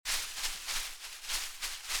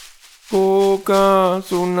Koka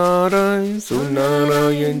sunarai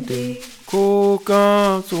sunarayenti.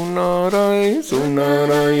 Koka sunarai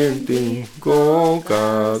sunarayenti.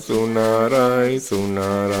 Koka sunarai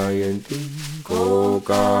sunarayenti.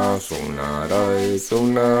 Koka sunarai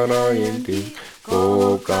sunarayenti.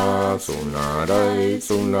 Koka sunarai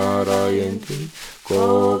sunarayenti.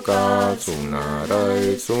 Koka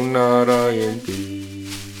sunarai sunarayenti.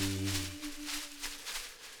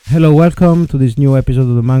 Hello, welcome to this new episode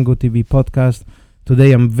of the Mango TV podcast.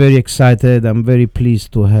 Today I'm very excited, I'm very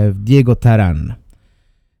pleased to have Diego Torán.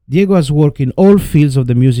 Diego has worked in all fields of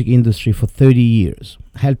the music industry for 30 years,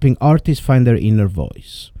 helping artists find their inner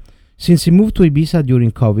voice. Since he moved to Ibiza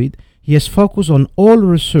during COVID, he has focused on all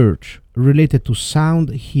research related to sound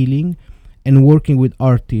healing and working with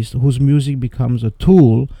artists whose music becomes a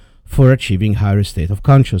tool for achieving higher state of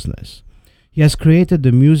consciousness. He has created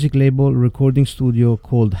the music label recording studio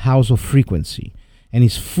called House of Frequency and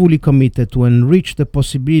is fully committed to enrich the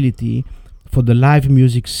possibility for the live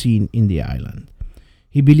music scene in the island.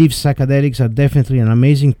 He believes psychedelics are definitely an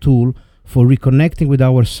amazing tool for reconnecting with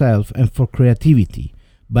ourselves and for creativity,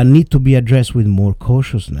 but need to be addressed with more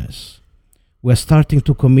cautiousness. We are starting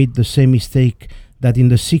to commit the same mistake that in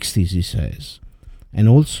the 60s, he says, and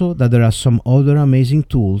also that there are some other amazing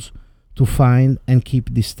tools to find and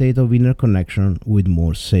keep the state of inner connection with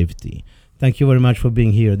more safety. Thank you very much for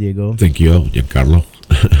being here, Diego. Thank you, Giancarlo.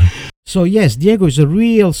 So yes, Diego is a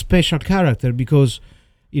real special character because,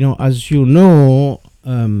 as you know,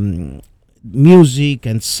 music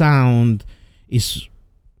and sound is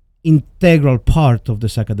integral part of the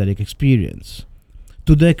psychedelic experience.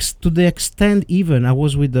 To the extent even, I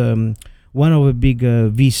was with one of a big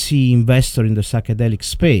VC investor in the psychedelic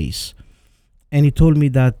space, and he told me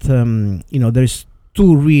that there's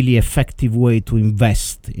two really effective ways to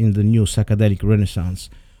invest in the new psychedelic renaissance.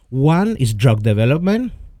 One is drug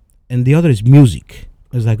development, and the other is music.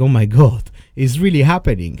 I was like, oh my God, it's really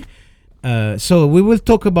happening. So we will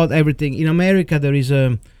talk about everything. In America, there is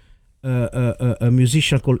a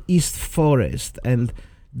musician called East Forest, and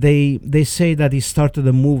they say that he started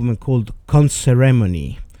a movement called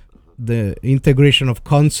conceremony, the integration of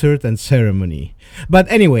concert and ceremony.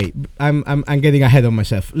 But anyway, I'm getting ahead of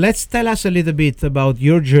myself. Let's tell us a little bit about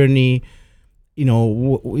your journey.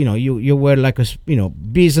 You were like a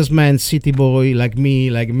businessman, city boy, like me,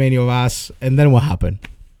 like many of us, and then what happened?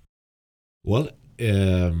 Well,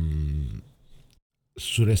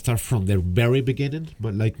 should I start from the very beginning?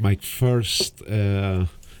 But like my first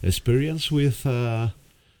experience with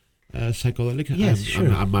psychedelic, yes, sure.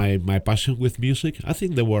 And my passion with music, I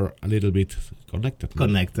think they were a little bit connected.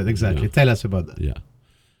 Connected, exactly. Yeah. Tell us about that. Yeah.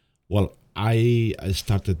 Well, I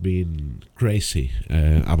started being crazy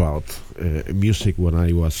about music when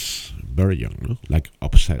I was very young, no? Like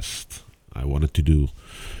obsessed. I wanted to do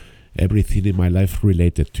everything in my life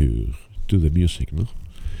related to the music, no?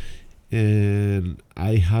 And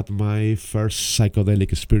I had my first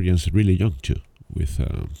psychedelic experience really young too, with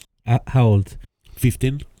how old?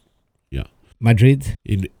 15. Madrid?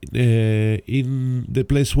 In the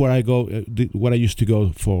place where I go, where I used to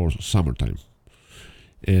go for summertime.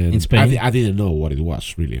 And in Spain? I didn't know what it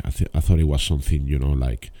was really. I thought it was something,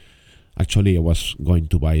 like. Actually, I was going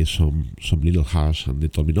to buy some little house, and they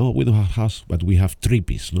told me, no, we don't have house, but we have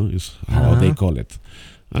trippies, no? Is how they call it.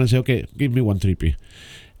 And I said, okay, give me one trippy.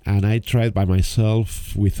 And I tried by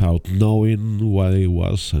myself without knowing what it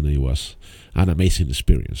was, and it was an amazing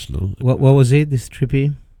experience, no? What was it? This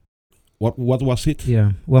trippy? What was it?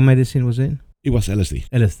 Yeah. What medicine was it? It was LSD.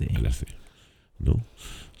 LSD. No.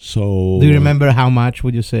 So. Do you remember how much?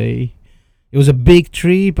 Would you say? It was a big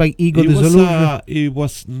trip, like ego dissolution. It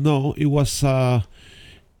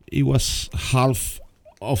was half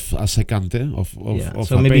of a secante of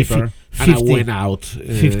so a maybe paper, 50, and I went out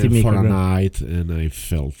 50 for a microgram. night, and I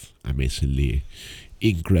felt amazingly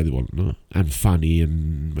incredible, no, and funny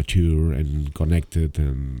and mature and connected,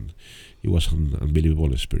 and it was an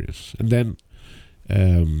unbelievable experience. And then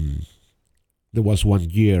there was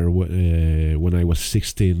 1 year when I was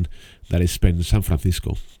 16 that I spent in San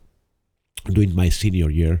Francisco doing my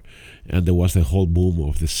senior year, and there was the whole boom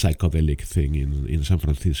of the psychedelic thing in San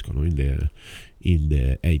Francisco, no? in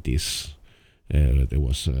the 80s. There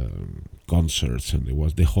was concerts, and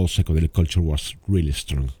the whole psychedelic culture was really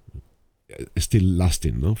strong, still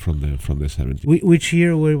lasting, no, from the 70s. Which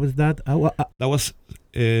year was that? That was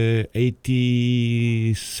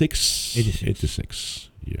 86. 86,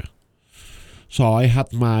 yeah. So I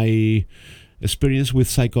had my experience with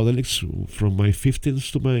psychedelics from my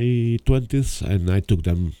 15s to my 20s, and I took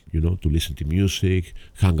them, to listen to music,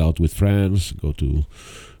 hang out with friends, go to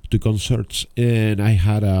concerts, and I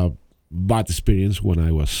had a bad experience when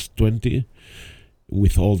I was 20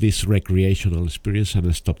 with all this recreational experience, and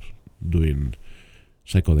I stopped doing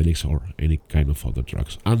psychedelics or any kind of other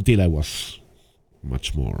drugs until I was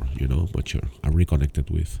much more, mature. I reconnected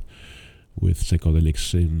with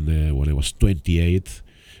psychedelics when I was 28,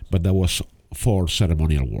 but that was for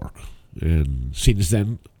ceremonial work. And since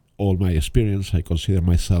then, all my experience, I consider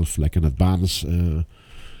myself like an advanced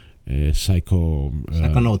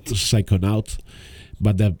psychonaut,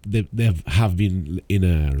 but they have been in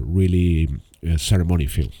a really ceremony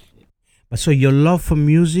field. So your love for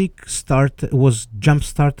music was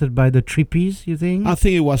jump-started by the trippies, you think? I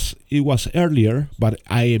think it was earlier, but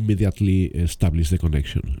I immediately established the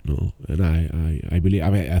connection. And I believe,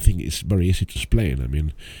 I think it's very easy to explain. I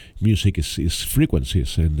mean, music is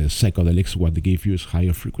frequencies, and the psychedelics, what they give you is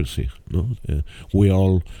higher frequency. We're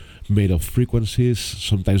all made of frequencies.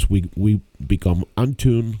 Sometimes we become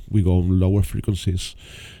untuned, we go on lower frequencies,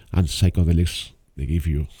 and psychedelics, they give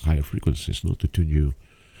you higher frequencies, to tune you.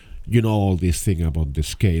 All this thing about the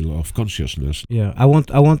scale of consciousness. Yeah, I want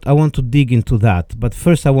to dig into that, but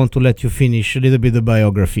first I want to let you finish a little bit of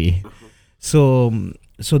biography. So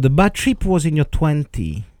the bad trip was in your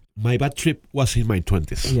 20s. My bad trip was in my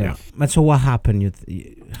 20s. Yeah. But so what happened?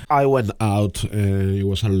 I went out. It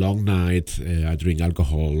was a long night. I drink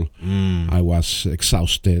alcohol. I was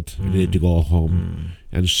exhausted. I needed to go home,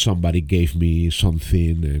 and somebody gave me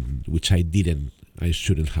something, and which I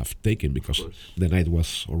shouldn't have taken, because the night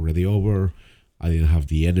was already over. I didn't have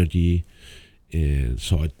the energy, and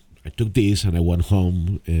so I took this and I went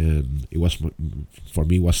home, and for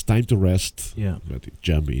me it was time to rest. Yeah. But it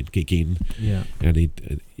jumped in, kick in. Yeah. And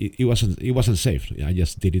it wasn't safe. I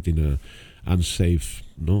just did it in a unsafe.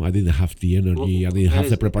 No, I didn't have the energy. I didn't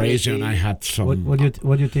have the preparation. I had some. What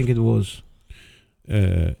do you think it was?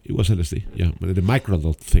 It was LSD, yeah, but the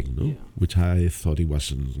microdot thing, which I thought it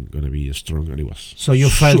wasn't gonna be strong, and it was. So you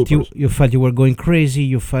felt you were going crazy.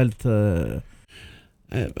 You felt. I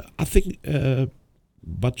think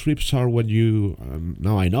bad trips are when you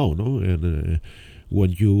now I know, and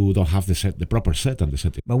when you don't have the proper set and the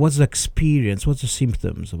setting. But what's the experience? What's the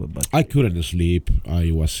symptoms of a bad trip? I couldn't sleep.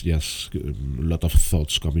 I was just a lot of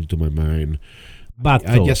thoughts coming to my mind. Bad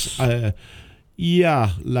thoughts.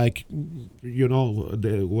 Yeah, like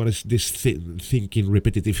what is this thinking,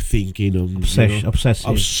 repetitive thinking,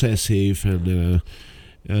 obsessive, and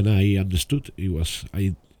I understood it was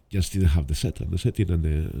I just didn't have the setting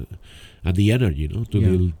and the energy,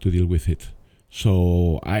 to deal with it.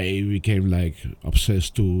 So I became like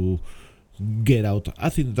obsessed to get out. I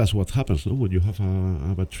think that's what happens, when you have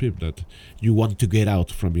a trip, that you want to get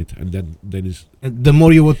out from it, and then it's the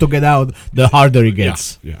more you want to get out, the harder it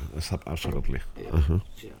gets. Yeah, that's absolutely.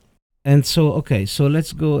 And so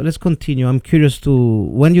let's continue. I'm curious to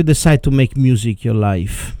when you decide to make music your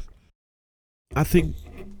life. I think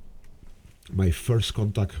my first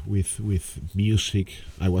contact with music,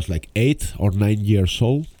 I was like 8 or 9 years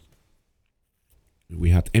old. We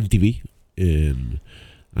had MTV, and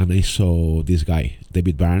I saw this guy,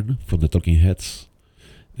 David Byrne from the Talking Heads.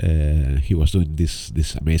 He was doing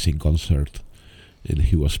this amazing concert, and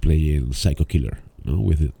he was playing Psycho Killer,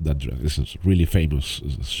 with that drug. This is a really famous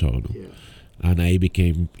show, Yeah. And I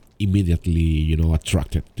became immediately,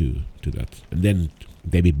 attracted to that. And then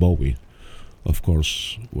David Bowie, of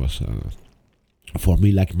course, was for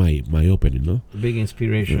me like my opening, Big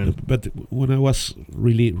inspiration. But when I was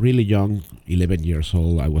really, really young, 11 years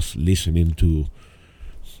old, I was listening to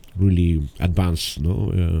really advanced,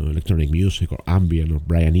 electronic music or ambient or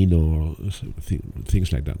Brian Eno or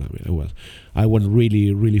things like that. I mean, I went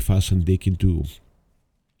really, really fast and deep into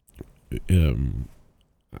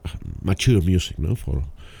mature music,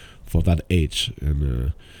 for that age,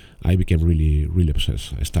 and I became really, really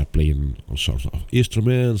obsessed. I started playing all sorts of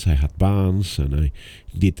instruments. I had bands, and I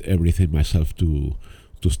did everything myself to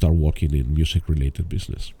start working in music-related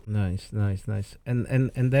business. Nice.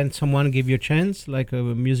 And then someone gave you a chance, like a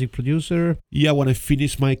music producer? Yeah, when I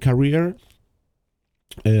finished my career,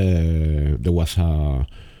 there was an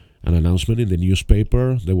announcement in the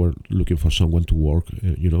newspaper. They were looking for someone to work,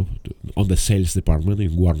 on the sales department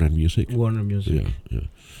in Warner Music. Yeah.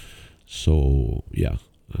 So, yeah,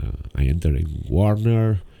 I entered in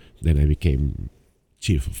Warner. Then I became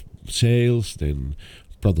chief of sales, then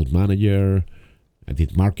product manager. I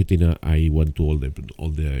did marketing. I went to all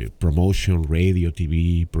the promotion, radio,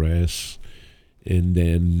 TV, press, and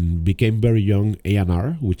then became very young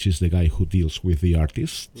A&R, which is the guy who deals with the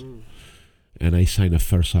artist. And I signed a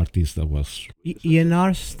first artist that was...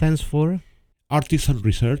 E&R stands for? Artist and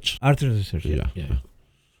Research. Artist and Research, yeah.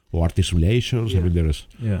 Or Artist Relations. Yeah. I mean, there is...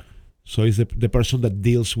 Yeah. So it's the person that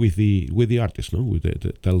deals with the artist, no? With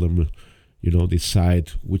tell them, decide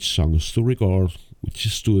which songs to record, which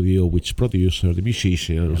studio, which producer, the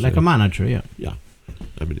musician. Like a manager, yeah. Yeah.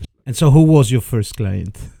 I mean, and so who was your first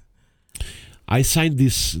client? I signed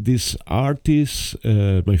this artist,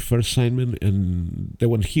 my first assignment, and they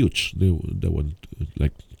went huge. They went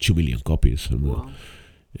like 2 million copies, and Wow.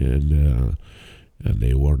 and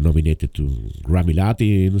they were nominated to Grammy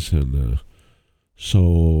Latins, and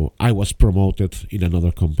so I was promoted in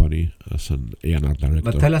another company as an A&R director.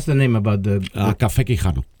 But tell us the name about the Café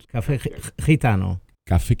Quijano. Café Gitano.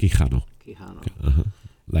 Café Quijano. Quijano.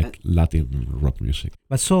 Like Latin rock music.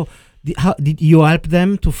 But so, how did you help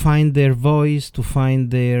them to find their voice, to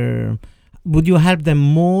find their? Would you help them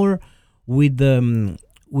more with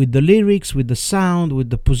the lyrics, with the sound, with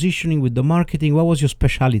the positioning, with the marketing? What was your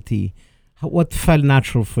specialty? What felt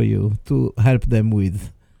natural for you to help them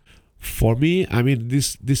with? For me, I mean,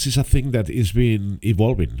 this is a thing that is been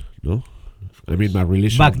evolving, no? I mean, my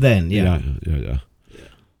relation Back then, yeah. Yeah.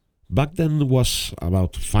 Back then was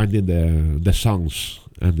about finding the songs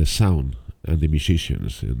and the sound and the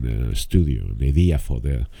musicians in the studio, the idea for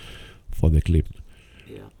the clip.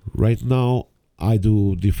 Yeah. Right now, I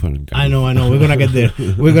do different. I know. We're gonna get there.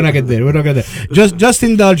 We're gonna get there. Just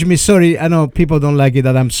indulge me. Sorry, I know people don't like it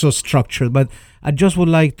that I'm so structured, but I just would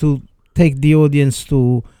like to take the audience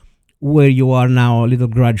to where you are now a little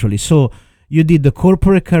gradually. So you did the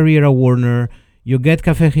corporate career at Warner. You get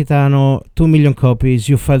Café Gitano, 2 million copies.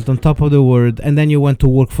 You felt on top of the world, and then you went to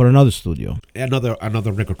work for another studio, Another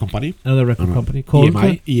record company. another record company called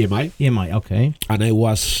EMI. EMI. Okay. And I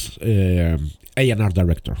was A&R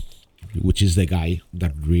director, which is the guy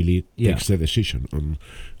that really Yeah. takes the decision on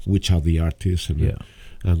which are the artists and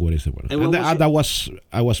what is the one. And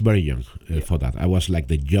I was very young for that. I was like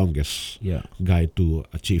the youngest Yeah. guy to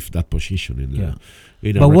achieve that position in Yeah.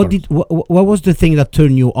 in a But record. what was the thing that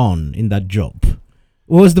turned you on in that job?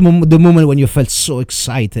 What was the moment when you felt so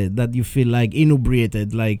excited that you feel like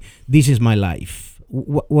inebriated, like this is my life?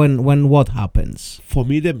 When what happens? For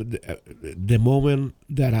me, the moment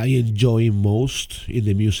that I enjoy most in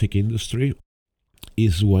the music industry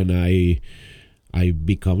is when I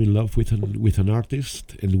become in love with an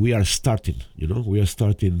artist, and we are starting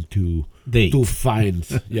to Date. find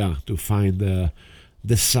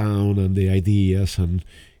the sound and the ideas, and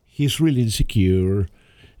he's really insecure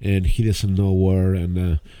and he doesn't know where,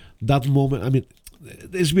 and that moment, I mean,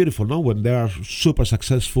 it's beautiful, no? When they are super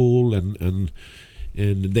successful and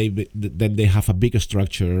then they have a bigger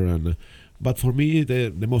structure, and but for me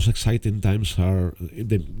the most exciting times are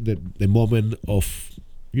the moment of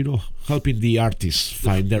helping the artists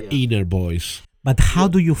find their inner voice. But how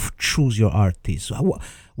do you choose your artists?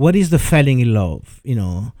 What is the falling in love?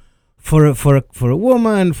 For a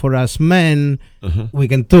woman, for us men, we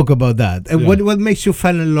can talk about that. And what makes you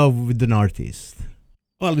fall in love with an artist?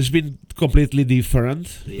 Well, it's been completely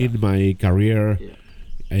different in my career.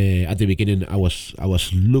 At the beginning, I was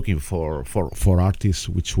looking for artists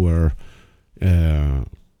which were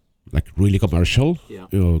like really commercial. Yeah.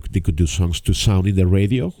 They could do songs to sound in the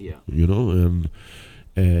radio. Yeah.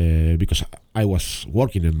 And because I was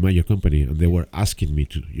working in a major company, and they were asking me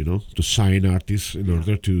to sign artists in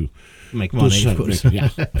order to Make money, of course.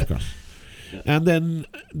 of course. And then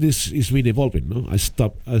this is been evolving. No, I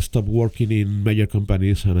stopped working in major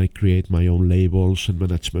companies, and I create my own labels and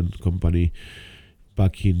management company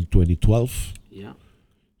back in 2012. Yeah.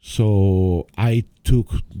 So I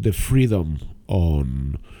took the freedom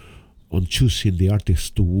on choosing the artists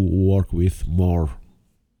to work with more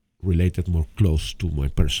related, more close to my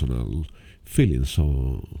personal feelings,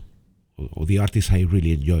 or the artists I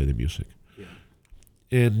really enjoy the music. Yeah.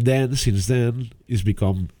 And then since then it's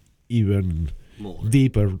become even More.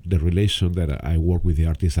 deeper, the relation that I work with the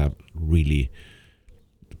artists are really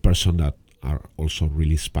the person that are also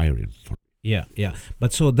really inspiring for. Yeah.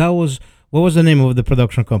 But so what was the name of the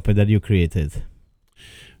production company that you created?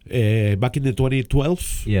 Back in the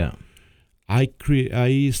 2012, Yeah.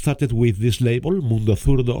 I started with this label, Mundo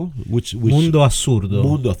Zurdo, which Mundo Absurdo.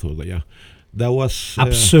 Mundo Zurdo, yeah. That was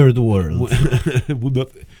Absurd world. Mundo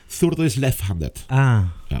Zurdo is left-handed.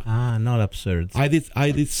 Not absurd. I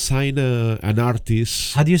did sign an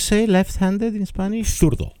artist. How do you say left-handed in Spanish?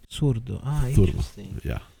 Zurdo. Zurdo. Zurdo. Interesting.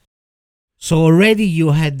 Yeah. So already you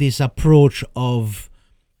had this approach of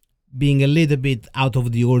being a little bit out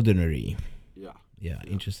of the ordinary. Yeah,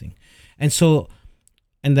 interesting.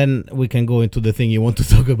 And then we can go into the thing you want to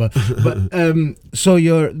talk about. But so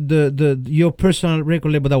your personal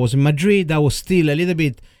record label that was in Madrid, that was still a little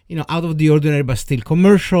bit out of the ordinary, but still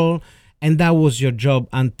commercial, and that was your job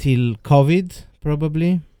until COVID,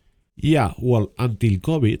 probably. Yeah, well, until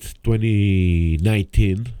COVID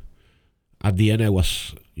 2019, at the end I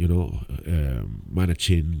was,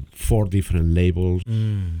 managing 4 different labels,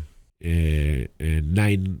 nine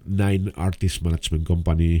artist management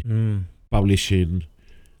company, publishing.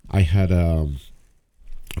 I had a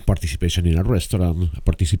participation in a restaurant, a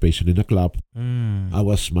participation in a club. I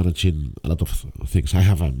was managing a lot of things. I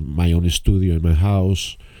have my own studio in my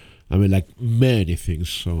house. I mean, like many things.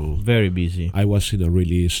 So Very busy. I was in a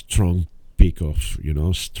really strong peak of,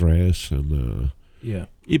 stress and Yeah.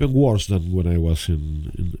 even worse than when I was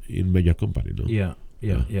in major company. No? Yeah.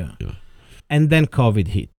 And then COVID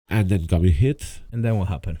hit. And then COVID hit. And then what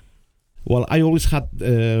happened? Well, I always had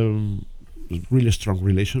really strong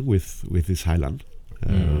relation with this island.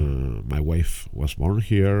 My wife was born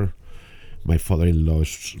here. My father-in-law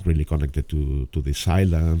is really connected to this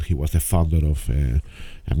island. He was the founder of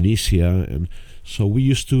Amnesia, and so we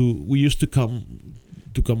used to come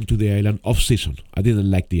to the island off season. I didn't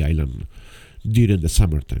like the island during the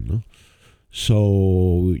summertime, no. So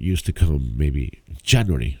we used to come maybe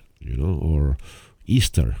January, or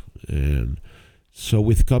Easter, and so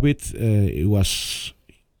with COVID, it was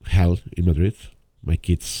hell in Madrid. My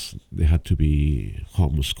kids, they had to be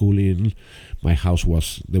homeschooling. My house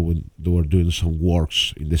they were doing some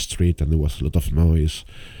works in the street, and there was a lot of noise.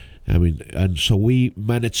 I mean, and so we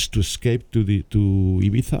managed to escape to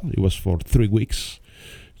Ibiza. It was for 3 weeks.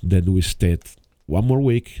 Then we stayed 1 more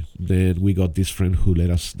week. Then we got this friend who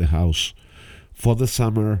let us the house for the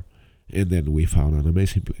summer, and then we found an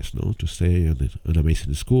amazing place, to stay, and an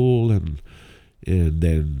amazing school, and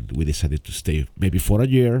then we decided to stay maybe for a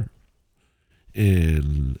year.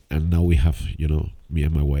 And now we have, me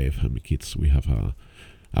and my wife and my kids, we have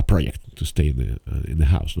a project to stay in the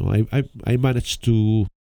house. No, I managed to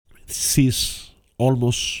cease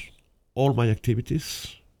almost all my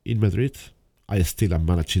activities in Madrid. I still am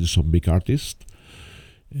managing some big artists,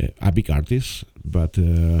 but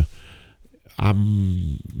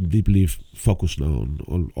I'm deeply focused now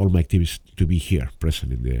on all my activities to be here,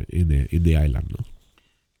 present in the island. No?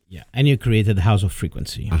 Yeah, and you created House of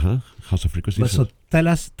Frequency. House of Frequency. But so tell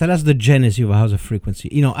us the genesis of House of Frequency.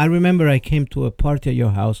 I remember I came to a party at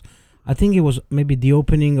your house. I think it was maybe the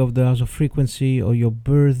opening of the House of Frequency or your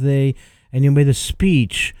birthday, and you made a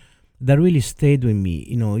speech that really stayed with me.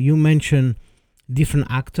 You mentioned different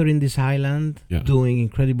actor in this island doing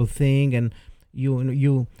incredible thing, and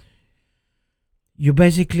you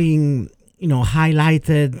basically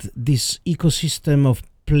highlighted this ecosystem of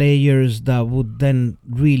players that would then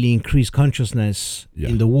really increase consciousness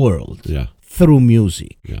in the world through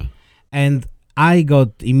music. And I got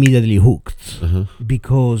immediately hooked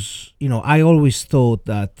because I always thought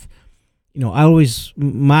that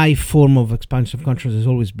my form of expansion of consciousness has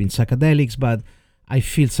always been psychedelics, but I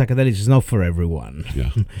feel psychedelics is not for everyone.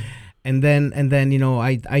 and then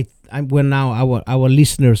I when now our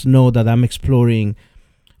listeners know that I'm exploring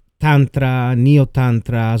Tantra,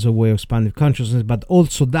 Neo-Tantra as a way of expanding consciousness, but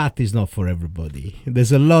also that is not for everybody.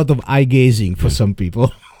 There's a lot of eye-gazing for some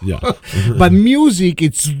people. But music,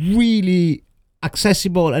 it's really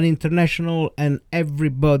accessible and international, and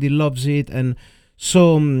everybody loves it. And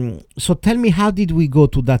so tell me, how did we go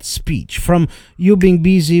to that speech? From you being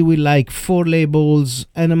busy with like 4 labels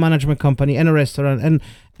and a management company and a restaurant, and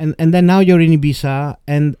then now you're in Ibiza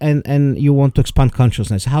and you want to expand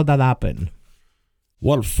consciousness. How that happened?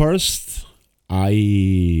 Well, first,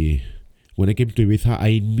 when I came to Ibiza, I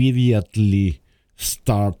immediately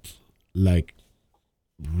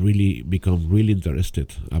become really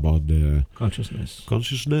interested about the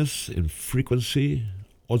consciousness and frequency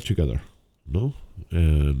altogether, no?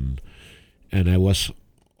 And I was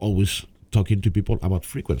always talking to people about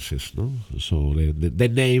frequencies, no? So the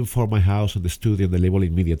name for my house and the studio and the label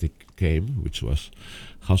immediately came, which was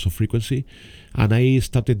House of Frequency. And I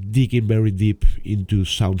started digging very deep into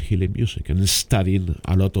sound healing music and studying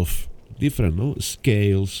a lot of different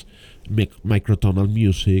scales, microtonal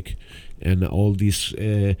music, and all these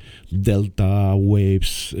delta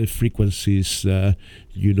waves, frequencies, to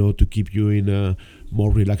keep you in a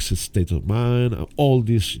more relaxed state of mind. All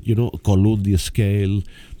this, Columbia scale,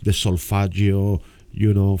 the solfeggio,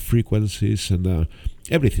 frequencies, and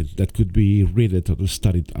everything that could be read or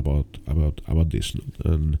studied about this.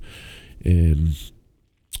 And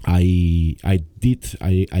I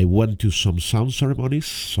went to some sound ceremonies,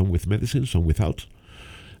 some with medicine, some without.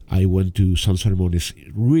 I went to sound ceremonies,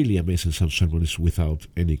 really amazing sound ceremonies without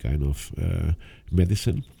any kind of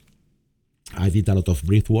medicine. I did a lot of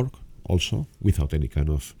breath work also without any kind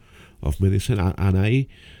of medicine, and I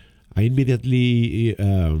immediately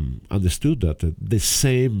understood that the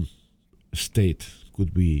same state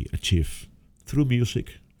could be achieved through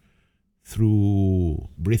music, through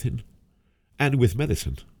breathing and with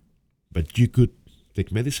medicine. But you could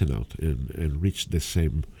take medicine out and reach the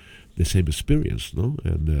same experience, no?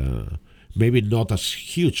 And maybe not as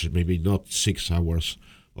huge, maybe not 6 hours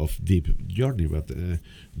of deep journey, but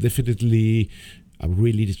definitely a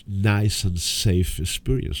really nice and safe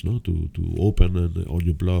experience, no? To open and all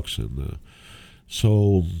your blocks. And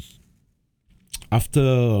so after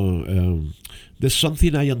there's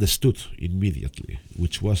something I understood immediately,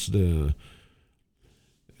 which was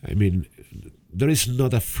there is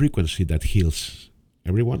not a frequency that heals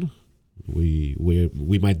everyone. We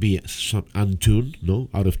might be some untuned, no,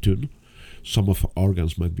 out of tune. Some of our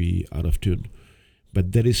organs might be out of tune,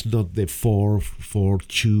 but there is not the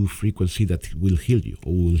 4-4-2 frequency that will heal you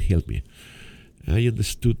or will help me. I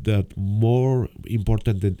understood that more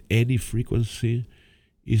important than any frequency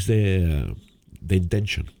is the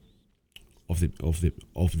intention of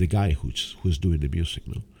the guy who's doing the music,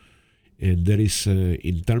 no? And there is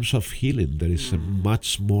in terms of healing, there is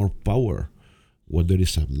much more power when there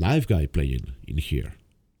is a live guy playing in here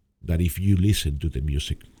than if you listen to the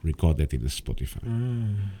music recorded in Spotify.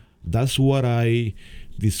 That's what I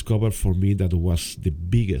discovered for me. That was the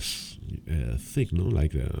biggest thing, no?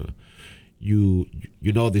 Like you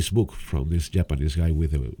know this book from this Japanese guy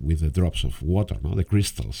with the drops of water, no, the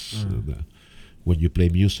crystals. When you play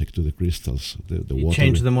music to the crystals, the water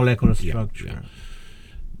change the molecular structure. Yeah.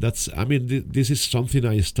 That's. I mean, this is something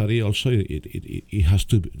I study. Also, it has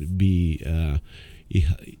to be. It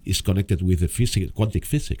is connected with the quantum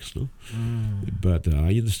physics, no? But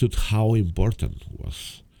I understood how important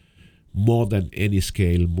was, more than any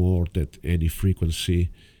scale, more than any frequency,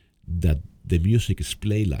 that the music is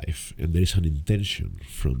play live, and there is an intention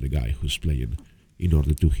from the guy who's playing in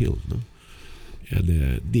order to heal, no?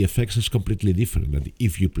 And the effects is completely different than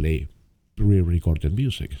if you play pre-recorded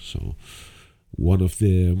music. So one of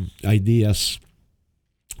the ideas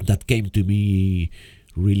that came to me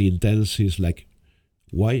really intense is like,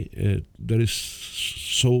 why there is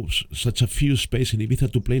such a few space in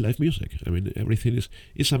Ibiza to play live music. I mean, everything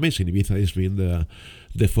is amazing. Ibiza has been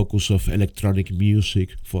the focus of electronic music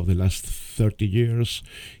for the last 30 years.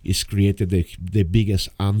 It's created the biggest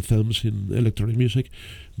anthems in electronic music,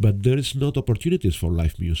 but there is not opportunities for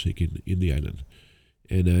live music in the island.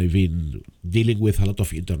 And I've been dealing with a lot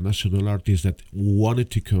of international artists that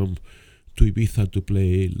wanted to come to Ibiza to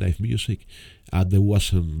play live music. There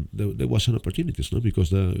wasn't opportunities, no,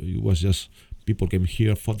 because it was just people came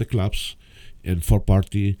here for the clubs and for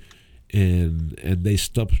party, and they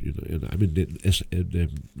stopped. You know, and I mean the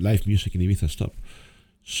live music in Ibiza stopped.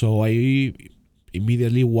 So I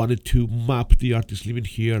immediately wanted to map the artists living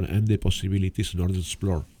here and the possibilities in order to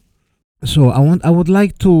explore. So I would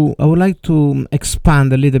like to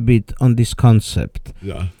expand a little bit on this concept.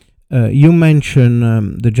 Yeah. You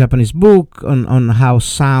mentioned the Japanese book on how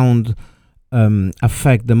sound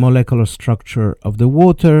affect the molecular structure of the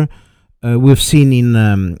water. We've seen in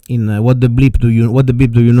What the Bleep Do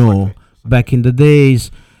You Know back in the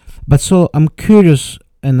days. But so I'm curious,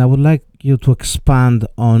 and I would like you to expand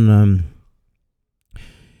on.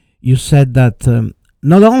 You said that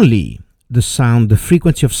not only the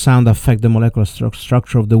frequency of sound affect the molecular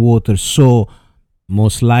structure of the water, so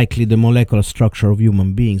most likely the molecular structure of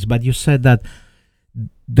human beings, but you said that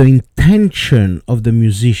the intention of the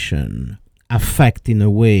musician affect in a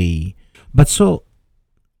way. But so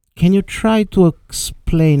can you try to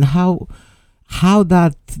explain how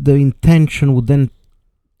that the intention would then,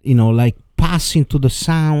 like pass into the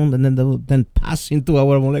sound and then pass into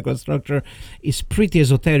our molecular structure? Is pretty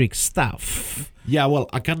esoteric stuff. Yeah, well,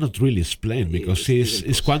 I cannot really explain because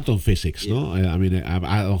it's quantum physics, no? I mean,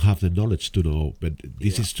 I don't have the knowledge to know, but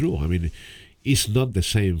this is true. I mean, it's not the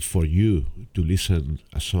same for you to listen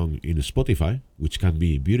a song in Spotify, which can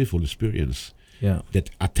be a beautiful experience, that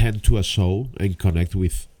attend to a soul and connect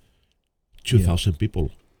with 2,000 people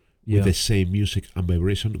with the same music and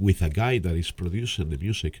vibration, with a guy that is producing the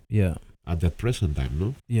music at that present time,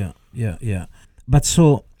 no? Yeah. But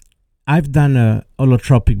so I've done a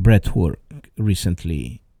holotropic breath work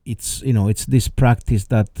recently. It's this practice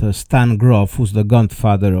that Stan Grof, who's the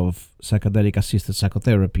godfather of psychedelic assisted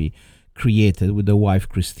psychotherapy, created with the wife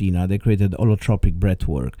Christina. They created holotropic breath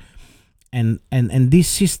work, and this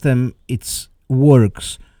system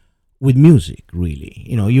works with music, really.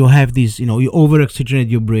 You have this, you over oxygenate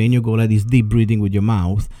your brain, you go like this deep breathing with your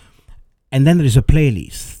mouth, and then there is a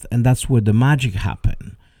playlist, and that's where the magic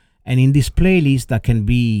happens. And in this playlist, that can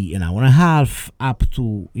be an hour and a half up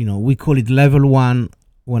to, we call it level 1,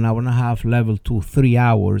 1 hour and a half, level 2, 3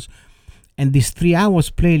 hours. And this 3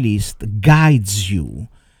 hours playlist guides you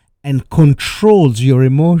and controls your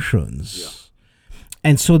emotions.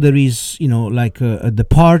 And so there is, like a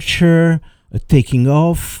departure, a taking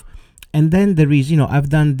off, and then there is, I've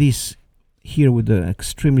done this here with an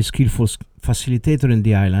extremely skillful facilitator in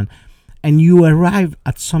the island, and you arrive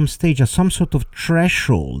at some stage, at some sort of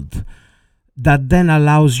threshold that then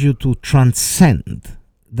allows you to transcend,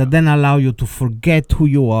 that then allow you to forget who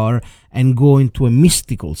you are and go into a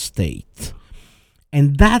mystical state.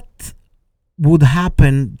 And that would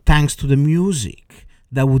happen thanks to the music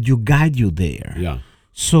that would guide you there. Yeah.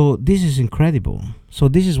 So this is incredible. So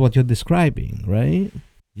this is what you're describing, right?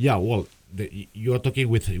 Yeah, well, you're talking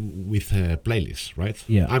with playlists, right?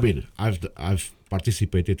 Yeah. I mean, I've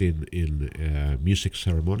participated in music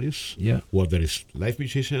ceremonies. Yeah. Where there is live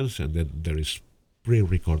musicians and then there is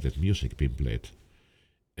pre-recorded music being played.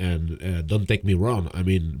 And don't take me wrong. I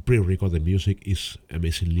mean, pre-recorded music is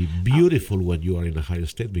amazingly beautiful when you are in a higher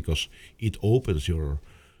state because it opens your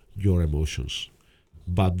emotions.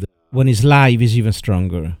 But when it's live, it's even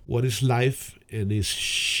stronger. What is live and is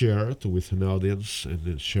shared with an audience and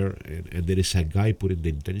then and there is a guy putting the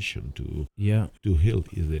intention to heal,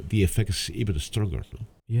 the effect is even stronger.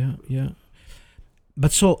 No? Yeah.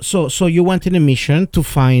 But so you went in a mission to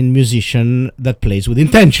find musician that plays with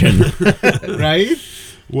intention, right?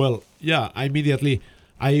 Well, yeah. Immediately,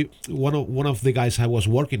 one of the guys I was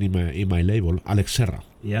working in my label, Alex Serra.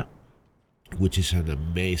 Yeah. Which is an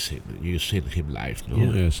amazing. You've seen him live, no?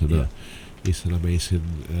 Yeah. Yes, he's an amazing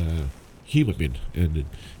human being,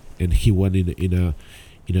 and he went in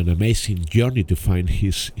an amazing journey to find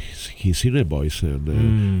his inner voice,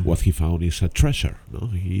 and what he found is a treasure. No,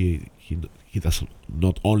 he does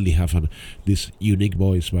not only have this unique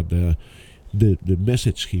voice, but the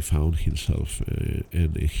message he found himself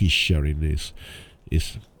and he's sharing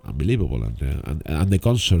is unbelievable, and the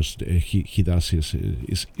concerts he does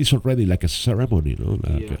is already like a ceremony, no?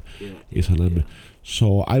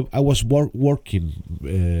 So I was working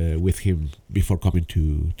with him before coming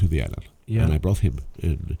to the island, and I brought him,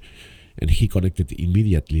 and he connected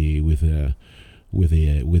immediately with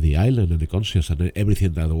the island and the conscious and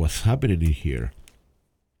everything that was happening in here,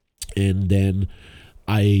 and then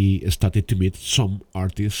I started to meet some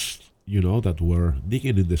artists, that were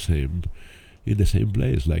digging in the same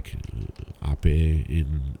place, like Ape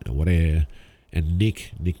in Ore and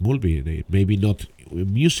Nick Mulvey. They maybe not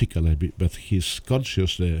musical, but he's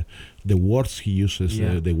conscious. The words he uses,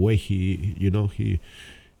 the way he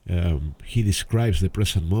describes the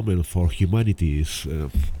present moment for humanity is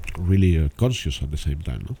really conscious at the same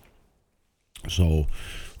time. No? So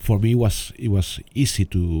for me, it was easy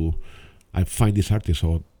to find this artist,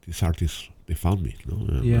 or this artist they found me.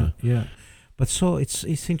 No? Yeah. But so it's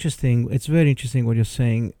interesting. It's very interesting what you're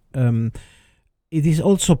saying. It is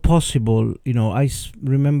also possible, I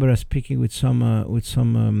remember speaking with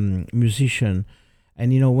some musician,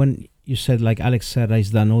 and when you said like Alex Serra has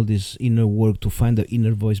done all this inner work to find the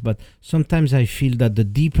inner voice, but sometimes I feel that the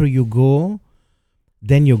deeper you go,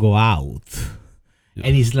 then you go out,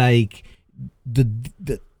 and it's like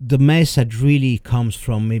the message really comes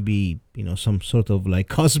from maybe some sort of like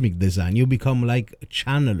cosmic design. You become like a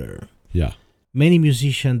channeler. Yeah. Many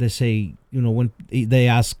musicians, they say, when they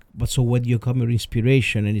ask, but so where do you come your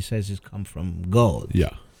inspiration? And he says it's come from God.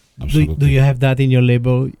 Yeah, absolutely. Do you have that in your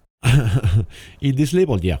label? In this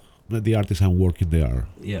label, yeah. The artists I'm working, they are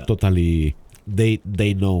totally,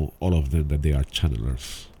 they know, all of them, that they are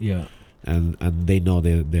channelers. Yeah. And they know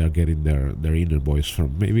they are getting their inner voice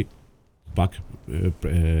from maybe back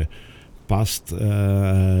past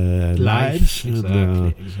lives,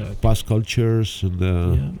 exactly. Past cultures,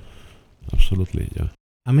 and absolutely, yeah.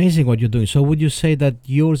 Amazing what you're doing. So would you say that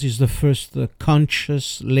yours is the first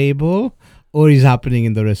conscious label, or is happening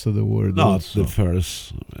in the rest of the world? No, also? the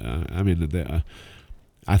first. I mean,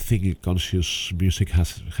 I think conscious music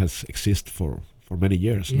has existed for many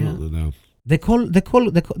years. Yeah. No? They call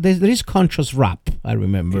there is conscious rap, I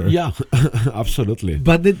remember. Yeah, absolutely.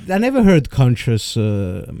 But I never heard conscious.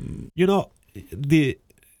 They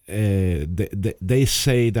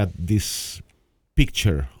say that this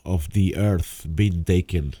picture of the earth being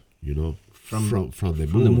taken, from the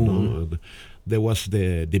moon. The moon. No? And there was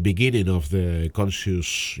the beginning of the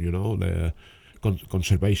conscious, the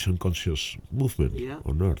conservation conscious movement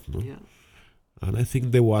on earth. No? Yeah. And I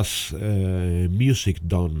think there was music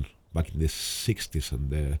done back in the 60s and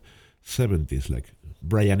the 70s, like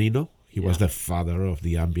Brian Eno. He was the father of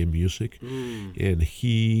the ambient music, and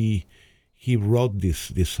he wrote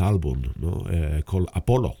this album, called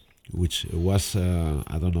Apollo, which was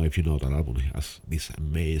I don't know if you know that album. It has this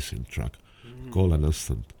amazing track called An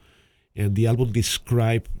Instant, and the album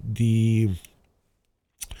described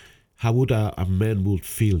how would a man would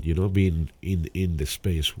feel, being in the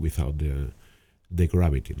space without the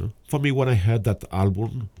gravity. No, for me, when I heard that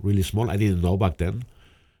album, really small, I didn't know back then,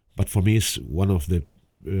 but for me, it's one of the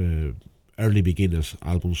early beginners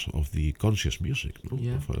albums of the conscious music. No?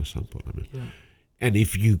 Yeah. For example, I mean, Yeah. and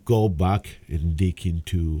if you go back and dig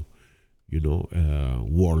into,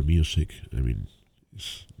 world music, I mean,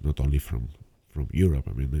 it's not only from Europe.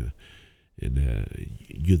 I mean,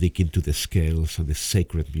 you dig into the scales and the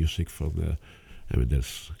sacred music from the. I mean,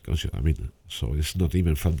 there's conscious. I mean, so it's not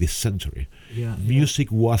even from this century. Yeah.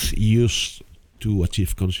 Music was used to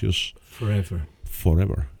achieve conscious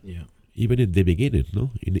forever. Yeah. Even in the beginning,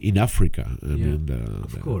 no, in Africa, I mean,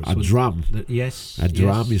 of course. a drum. Yes. A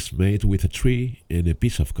drum is made with a tree and a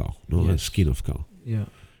piece of cow, no, a skin of cow. Yeah.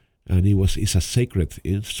 And it's a sacred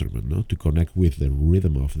instrument, no, to connect with the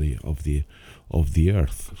rhythm of the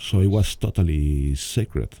earth. So it was totally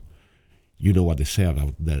sacred. You know what they say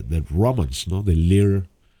about the Romans, no? The lyre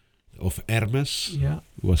of Hermes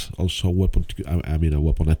was also a weapon.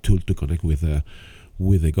 A tool to connect with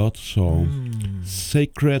the god. So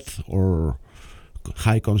sacred or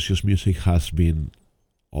high conscious music has been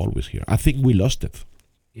always here. I think we lost it.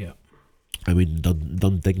 Yeah. I mean,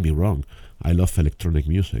 don't take me wrong. I love electronic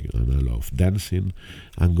music and I love dancing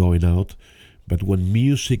and going out. But when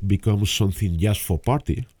music becomes something just for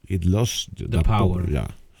party, it lost the power. Yeah.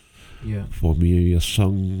 Yeah. For me, a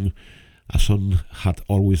song had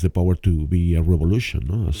always the power to be a revolution,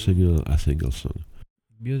 no? A single song.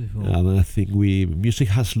 Beautiful. And I think music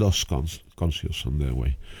has lost conscious on the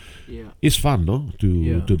way. Yeah. It's fun, no?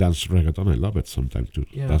 To dance reggaeton. I love it sometimes too.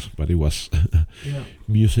 Yeah. But it was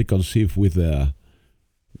music conceived with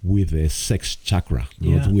the sex chakra,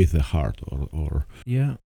 not with the heart or.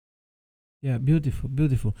 Yeah. Yeah. Beautiful.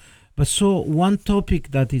 But so one topic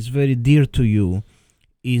that is very dear to you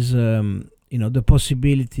is the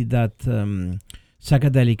possibility that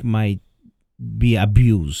psychedelic might be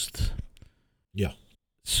abused. Yeah.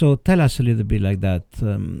 So tell us a little bit like that.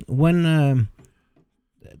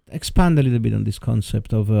 Expand a little bit on this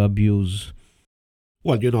concept of abuse.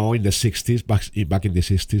 Well, in the 60s, back in the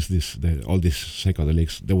 60s, all these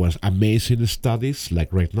psychedelics, there was amazing studies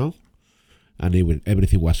like right now, and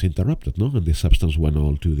everything was interrupted, no? And the substance went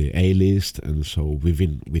all to the A-list, and so we've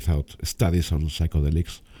been without studies on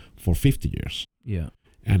psychedelics for 50 years. Yeah.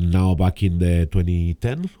 And now back in the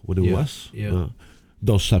 2010, when it was,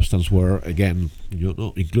 those substances were again,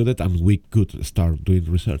 included, and we could start doing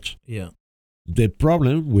research. Yeah. The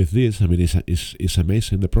problem with this, I mean, is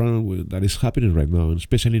amazing. The problem that is happening right now, and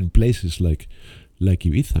especially in places like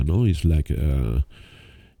Ibiza, no, is like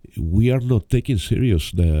we are not taking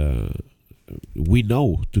serious we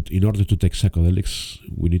know in order to take psychedelics,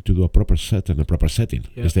 we need to do a proper set and a proper setting.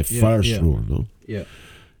 It's the first rule, no? Yeah.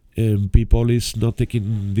 And people is not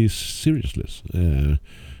taking this seriously, and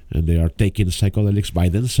they are taking psychedelics by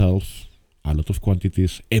themselves, a lot of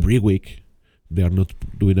quantities every week. They are not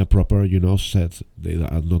doing a proper, set. They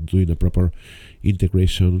are not doing a proper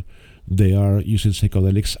integration. They are using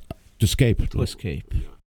psychedelics to escape.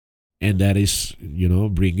 And that is,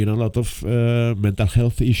 bringing a lot of mental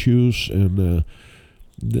health issues. And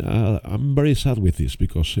I'm very sad with this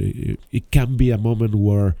because it can be a moment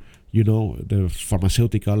where, the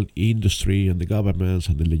pharmaceutical industry and the governments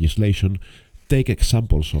and the legislation take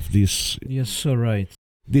examples of this. Yes, so right.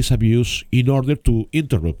 This abuse in order to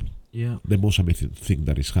interrupt the most amazing thing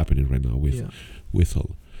that is happening right now with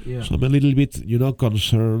all. Yeah. So I'm a little bit,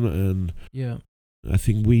 concerned, and I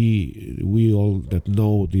think we all that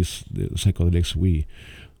know the psychedelics, we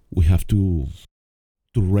have to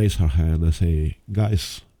raise our hand and say,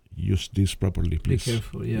 guys, use this properly, please. Be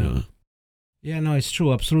careful, Yeah, no, it's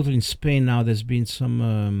true. Absolutely. In Spain now, there's been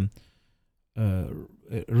some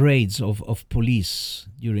raids of police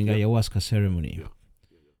during ayahuasca ceremony. Yeah.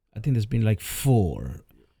 I think there's been like 4,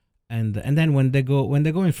 and then when they go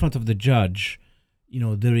in front of the judge,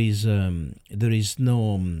 there is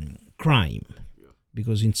no crime,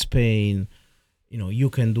 because in Spain, you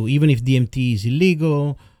can do, even if DMT is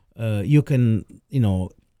illegal, you can,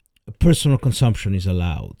 personal consumption is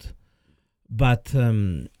allowed, but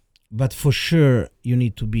for sure you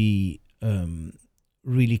need to be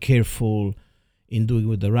really careful in doing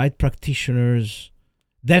with the right practitioners.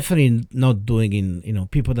 Definitely not doing in,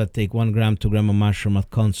 people that take 1 gram, 2 gram of mushroom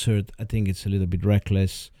at concert. I think it's a little bit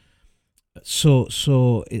reckless. So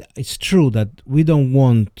it's true that we don't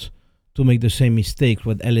want to make the same mistake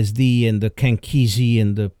with LSD and the Ken Kesey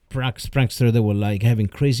and the prankster that were like having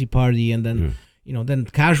crazy party, and then then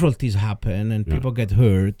casualties happen and people get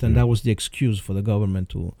hurt, and that was the excuse for the government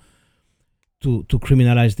to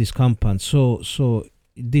criminalize this compound. So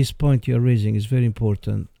this point you're raising is very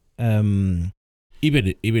important.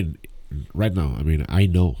 Even right now, I mean, I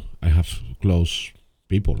know I have close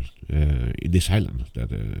people in this island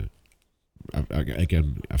that I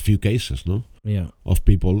can a few cases, no, of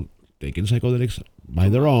people taking psychedelics by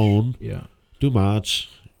their own, too much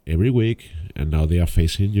every week, and now they are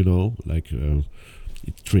facing, like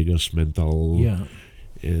it triggers mental,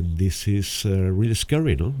 and this is really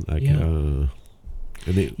scary, no? Like, No,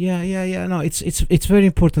 it's very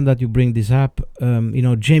important that you bring this up.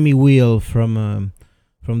 Jamie Wheel from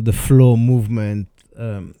the Flow movement,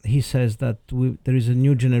 he says that there is a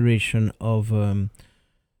new generation of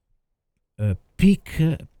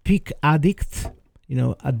peak addict,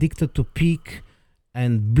 addicted to peak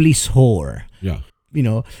and bliss whore. Yeah.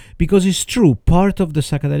 Because it's true, part of the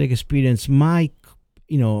psychedelic experience might,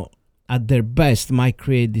 at their best, might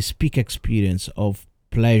create this peak experience of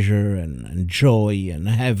pleasure and joy and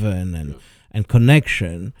heaven and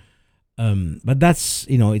connection. But that's,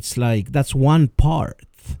 it's like, that's one part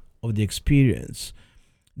of the experience.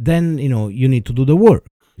 Then, you need to do the work.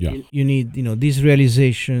 Yeah. You need, this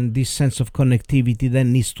realization, this sense of connectivity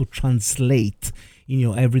then needs to translate in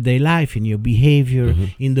your everyday life, in your behavior,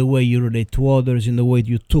 in the way you relate to others, in the way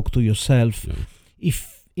you talk to yourself. Yeah.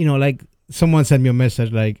 If, like, someone sent me a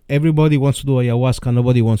message like, everybody wants to do ayahuasca,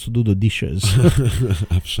 nobody wants to do the dishes.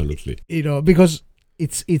 Absolutely. Because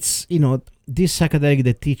it's this psychedelic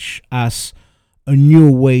that teach us a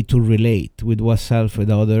new way to relate with oneself, with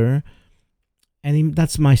other. And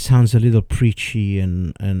that might sound a little preachy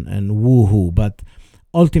and woohoo, but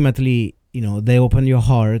ultimately, they open your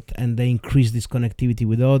heart and they increase this connectivity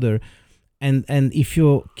with other. And if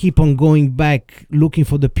you keep on going back, looking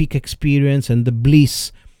for the peak experience and the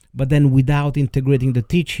bliss, but then without integrating the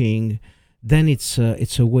teaching, then it's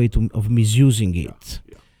a way of misusing it.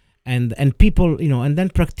 Yeah. And people, and then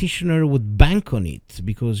practitioner would bank on it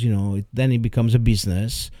because, then it becomes a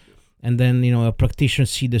business. And then, a practitioner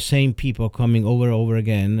see the same people coming over and over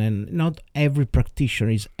again. And not every practitioner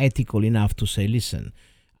is ethical enough to say, listen,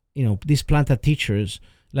 these planter teachers,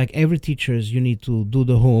 like every teachers, you need to do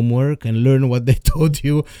the homework and learn what they taught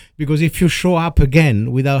you. Because if you show up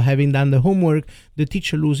again without having done the homework, the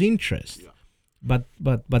teacher lose interest. Yeah.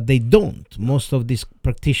 But they don't. Most of these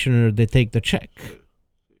practitioners, they take the check.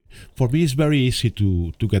 For me, it's very easy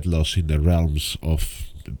to get lost in the realms of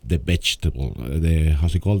the vegetable,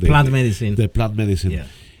 how's it called? Plant medicine. The plant medicine. Yeah.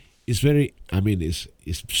 It's very,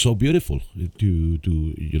 it's so beautiful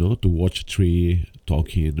to watch a tree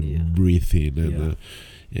talking, breathing,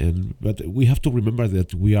 but we have to remember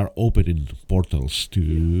that we are opening portals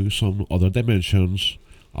to some other dimensions.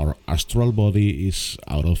 Our astral body is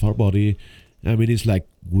out of our body. It's like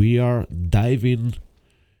we are diving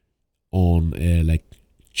on like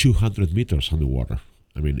 200 meters underwater.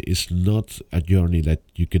 It's not a journey that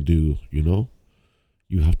you can do,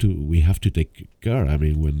 we have to take care.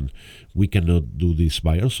 When we cannot do this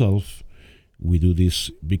by ourselves, we do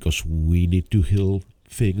this because we need to heal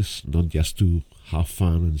things, not just to have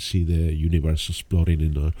fun and see the universe exploring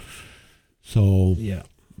in our. So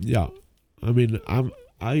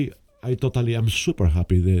I totally am super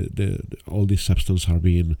happy that all these substances are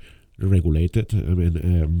being regulated.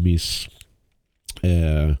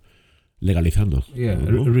 Legalizando. Yeah,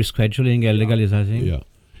 rescheduling and legalizing. Yeah.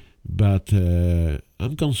 But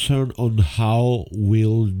I'm concerned on how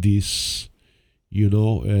will this,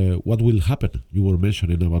 what will happen. You were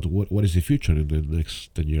mentioning about what is the future in the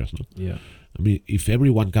next 10 years. No? Yeah. If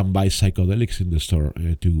everyone can buy psychedelics in the store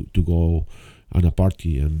to go on a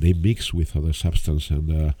party and they mix with other substance,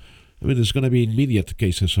 and there's going to be immediate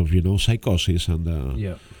cases of psychosis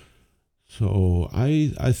and. So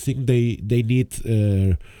I think they need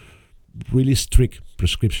really strict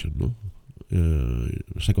prescription. No,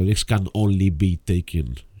 psychedelics can only be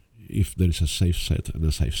taken if there is a safe set and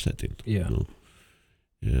a safe setting. Yeah. No?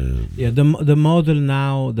 The model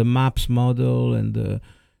now, the MAPS model, and the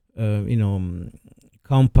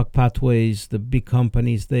compact pathways, the big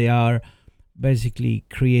companies, they are basically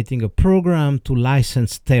creating a program to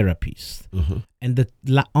license therapists. And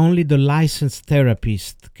only the licensed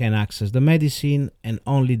therapist can access the medicine, and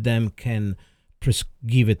only them can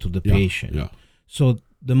give it to the patient. Yeah. So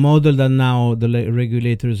the model that now the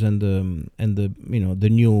regulators and the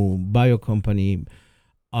new bio company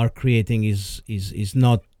are creating is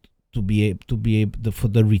not to be able for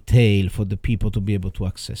the retail, for the people to be able to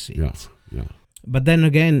access it. Yeah. But then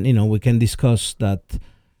again, we can discuss that.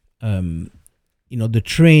 The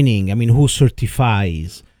training. Who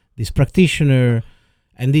certifies this practitioner?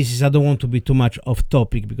 And this is, I don't want to be too much off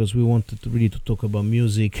topic because we wanted to really talk about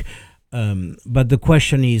music. But the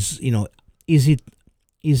question is, is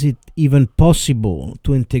it even possible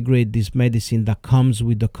to integrate this medicine that comes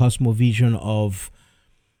with the cosmovision of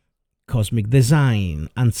cosmic design,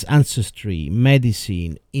 ancestry,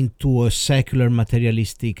 medicine, into a secular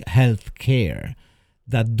materialistic health care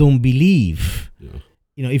that don't believe. Yeah.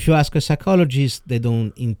 You know, if you ask a psychologist, they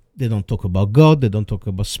don't talk about God, they don't talk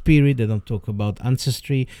about spirit, they don't talk about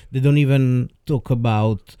ancestry, they don't even talk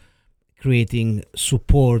about creating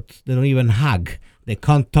support, they don't even hug, they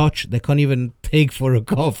can't touch, they can't even take for a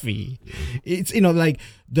coffee. It's, you know, like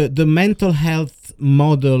the mental health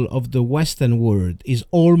model of the Western world is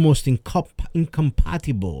almost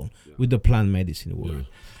incompatible with the plant medicine world.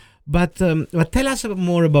 But tell us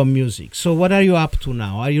more about music. So what are you up to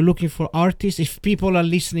now? Are you looking for artists? If people are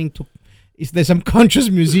listening to, is there some conscious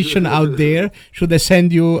musician out there? Should they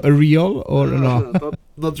send you a reel or no?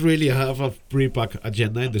 Not really. I have a pre-packed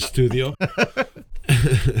agenda in the studio.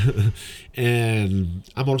 And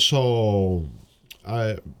I'm also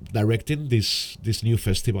directing this new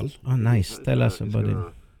festival. Oh, nice. Tell us about it.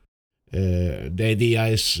 The idea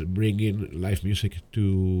is bringing live music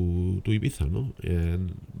to Ibiza, no?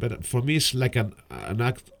 But for me, it's like an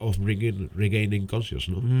act of regaining consciousness,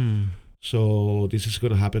 no? So this is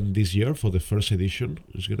going to happen this year for the first edition.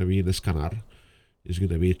 It's going to be in Escanar. It's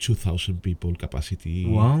going to be a 2,000 people capacity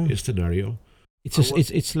scenario.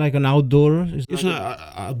 It's like an outdoor. It's an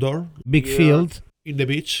outdoor big field in the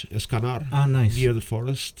beach, Escanar. Nice. Near the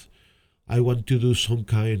forest. I want to do some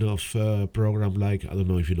kind of program like, I don't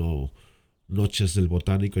know if you know, Noches del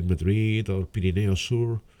Botánico in Madrid or Pirineo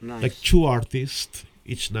Sur. Nice. Like 2 artists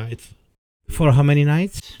each night. For how many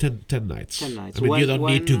nights? 10 nights. 10 nights. I mean, you don't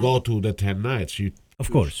need to go to the 10 nights. You Of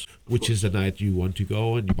course. Which is the night you want to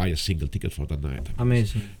go, and you buy a single ticket for that night.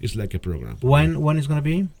 Amazing. It's like a program. When is going to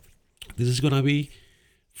be? This is going to be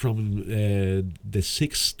from the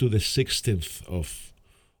 6th to the 16th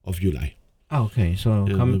of July. Oh, okay, so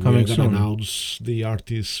coming soon. We're going soon. to announce the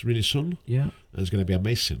artists really soon. Yeah. And it's going to be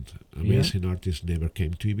amazing. Amazing artists never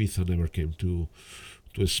came to Ibiza, never came to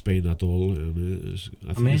Spain at all. And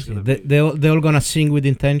I think amazing. They're all going to sing with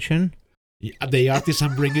intention? Yeah, the artists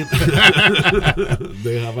I'm bringing,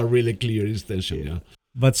 they have a really clear intention, yeah.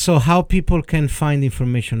 But so how people can find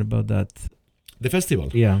information about that? The festival?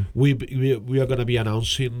 Yeah. We are going to be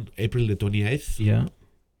announcing April the 28th. Yeah.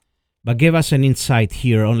 But give us an insight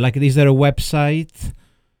here on, like, is there a website?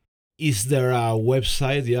 Is there a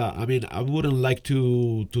website? Yeah. I mean, I wouldn't like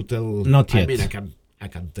to tell. Not yet. I mean, I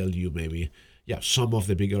can tell you maybe. Yeah, some of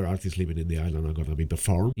the bigger artists living in the island are going to be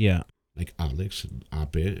performed. Yeah. Like Alex and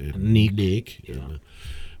Ape and Nick. Yeah.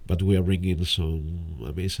 But we are bringing some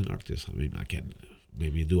amazing artists. I mean, I can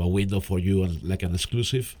maybe do a window for you and like an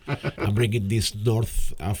exclusive. I'm bringing this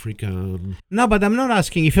North African. No, but I'm not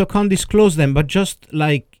asking if you can't disclose them, but just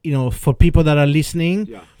like, you know, for people that are listening,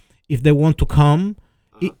 if they want to come,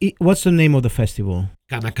 what's the name of the festival?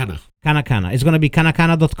 Kanakana. Kanakana. It's going to be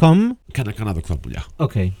kanakana.com? Kanakana.com, yeah.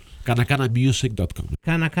 Okay. Kanakanamusic.com.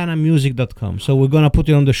 Kanakanamusic.com. So we're going to put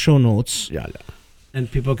it on the show notes. Yeah. And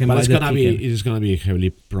people can but buy it's the gonna ticket. It's gonna be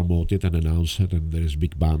heavily promoted and announced, and there's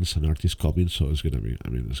big bands and artists coming, so it's gonna be. I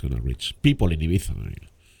mean, it's gonna reach people in Ibiza.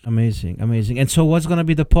 I mean. Amazing. And so, what's gonna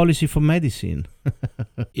be the policy for medicine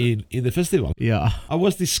in the festival? Yeah, I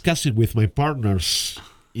was discussing with my partners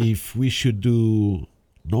if we should do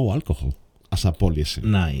no alcohol as a policy.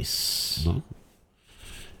 Nice. No.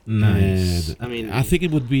 Nice. And I mean, I think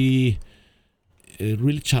it would be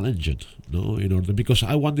really challenging, no, in order, because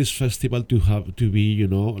I want this festival to be, you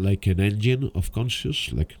know, like an engine of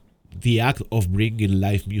conscious, like the act of bringing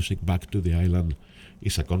live music back to the island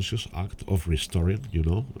is a conscious act of restoring, you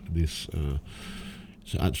know, this.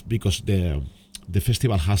 Because the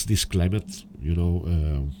festival has this climate, you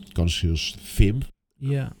know, conscious theme.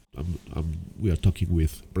 Yeah. We are talking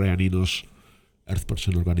with Brian Eno's Earth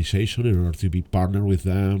Person organization in order to be partnered with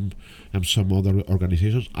them and some other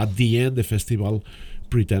organizations. At the end, the festival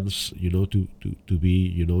pretends, you know, to be,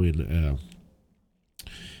 you know, in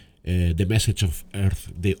the message of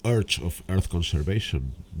Earth, the urge of Earth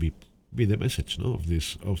conservation be the message, no, of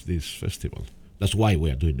this festival. That's why we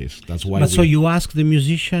are doing this. That's why. But so you ask the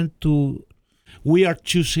musician to. We are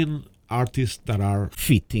choosing artists that are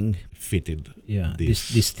fitting. Yeah.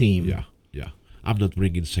 This theme. Yeah. I'm not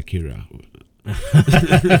bringing Shakira.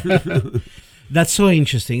 That's so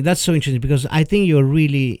interesting because I think you're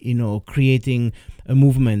really, you know, creating a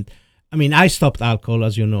movement. I mean, I stopped alcohol,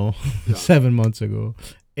 as you know, 7 months ago,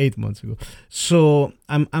 8 months ago. So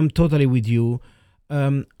I'm totally with you.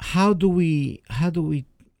 How do we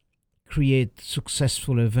create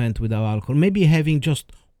successful event without alcohol? Maybe having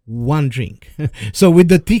just one drink. So with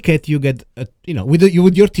the ticket you get,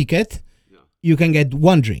 with your ticket, you can get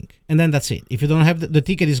one drink, and then that's it. If you don't have the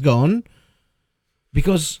ticket is gone.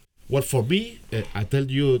 Because Well, for me, I tell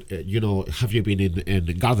you, have you been in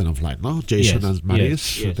the Garden of Light, no? Jason Yes, and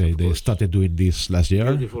Maris, yes, they of course. started doing this last year.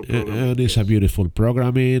 Beautiful program, And it's a yes. beautiful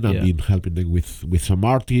programming. I've Yeah. been helping them with some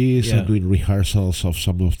artists Yeah. and doing rehearsals of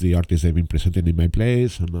some of the artists they've been presenting in my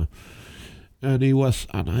place. And it was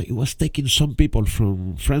taking some people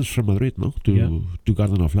friends from Madrid, no, to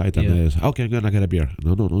Garden of Light, and Yeah. they said, okay, I'm gonna get a beer.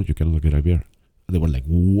 No, you cannot get a beer. And they were like,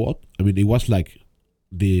 what? I mean, it was like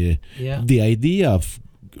the idea of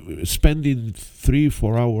spending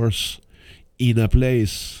 3-4 hours in a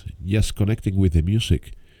place just connecting with the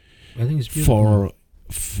music I think it's beautiful.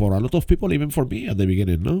 for a lot of people, even for me at the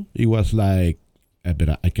beginning. No, it was like,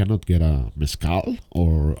 but I cannot get a mezcal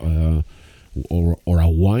or a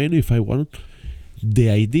wine if I want. The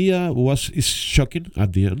idea is shocking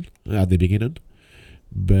at the beginning,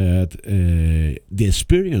 but the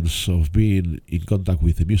experience of being in contact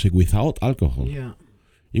with the music without alcohol,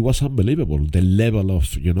 it was unbelievable. The level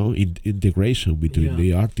of integration between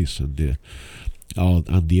the artists and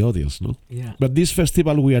the audience, no. Yeah. But this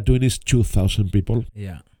festival we are doing is 2,000 people.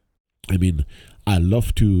 Yeah. I mean, I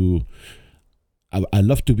love to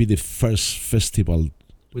be the first festival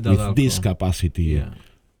Without with alcohol. this capacity. Yeah.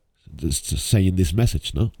 Just saying this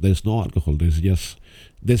message, no, there's no alcohol.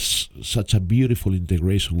 There's such a beautiful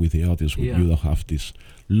integration with the audience when you don't have this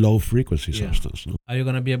low frequency substance. No? Are you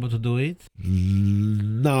gonna be able to do it?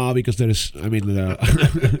 No, because there is. I mean,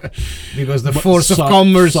 Because the force of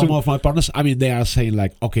commerce. Some of my partners, I mean, they are saying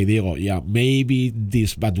like, okay, Diego, maybe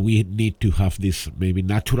this, but we need to have this maybe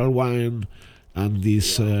natural wine and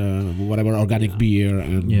this whatever organic beer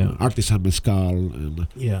and artisan mezcal and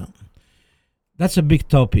That's a big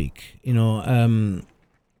topic,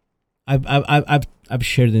 I've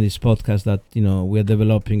shared in this podcast that we're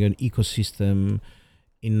developing an ecosystem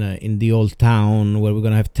in the old town where we're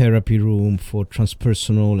gonna have therapy room for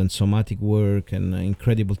transpersonal and somatic work and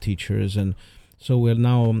incredible teachers, and so we're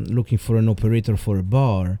now looking for an operator for a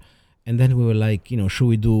bar, and then we were like, should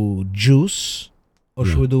we do juice or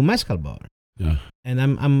should we do mezcal bar? Yeah. And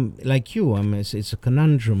I'm like you. It's a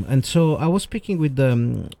conundrum. And so I was speaking with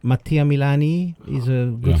Mattia Milani. He's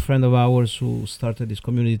a good friend of ours who started this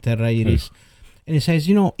community Terra Iris. And he says,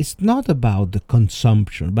 it's not about the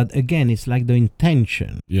consumption, but again, it's like the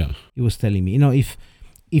intention. Yeah. He was telling me,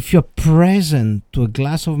 if you're present to a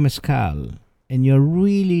glass of mezcal and you're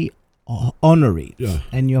really honor it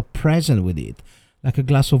and you're present with it, like a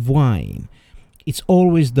glass of wine, it's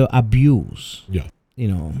always the abuse. Yeah.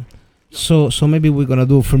 So maybe we're gonna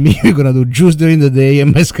do juice during the day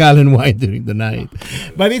and mezcal and wine during the night.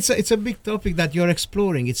 But it's a big topic that you're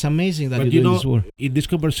exploring. It's amazing that you're doing this work. In this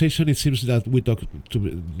conversation, it seems that we talk to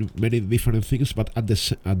many different things, but at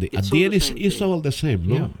the end, it's all the same.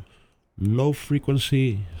 No, low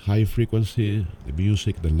frequency, high frequency, the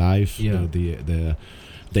music, the life, the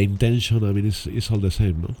intention. I mean, it's all the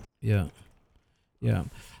same. No. Yeah.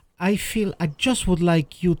 I feel I just would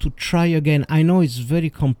like you to try again. I know it's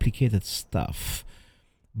very complicated stuff,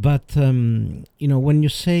 but when you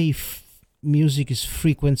say music is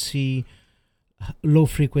frequency, low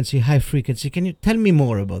frequency, high frequency, can you tell me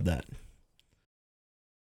more about that?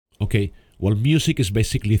 Okay. Well, music is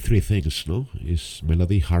basically three things, no? It's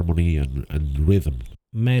melody, harmony, and rhythm.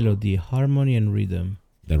 Melody, harmony, and rhythm.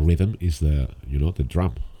 The rhythm is the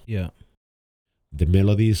drum. Yeah. The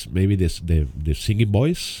melody is maybe the singing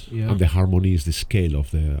voice, and the harmony is the scale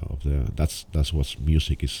of the that's what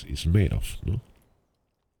music is made of, no?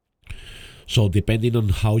 So depending on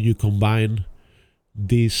how you combine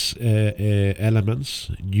these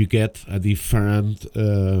elements, you get a different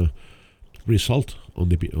result on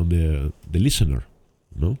the listener,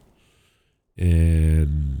 no?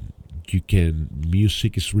 And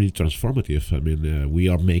music is really transformative. I mean, we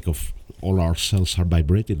are made of. All our cells are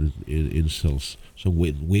vibrating in cells. So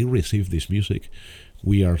when we receive this music,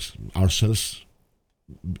 our cells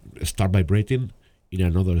start vibrating in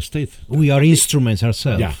another state. We are instruments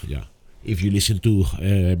ourselves. Yeah. If you listen to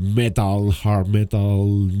hard metal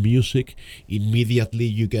music, immediately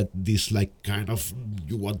you get this like kind of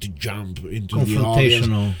you want to jump into the audience,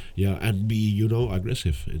 and be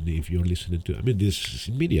aggressive. And if you're listening to, this is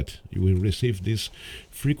immediate. You will receive these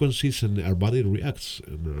frequencies, and our body reacts.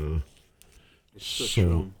 And,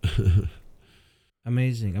 so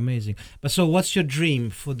amazing. But so what's your dream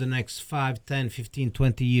for the next 5, 10, 15,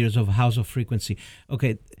 20 years of House of Frequency?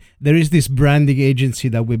 Okay, there is this branding agency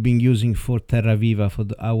that we've been using for Terra Viva, for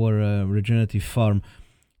our regenerative farm.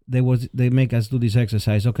 They make us do this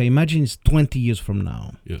exercise. Okay, imagine it's 20 years from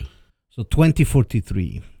now. Yeah. So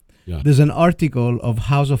 2043. Yeah. There's an article of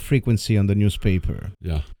House of Frequency on the newspaper.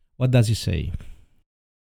 Yeah. What does it say?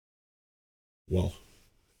 Well,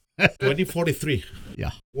 2043.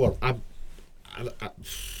 Yeah. Well, I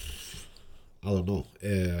don't know.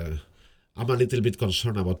 I'm a little bit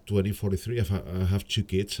concerned about 2043. I have two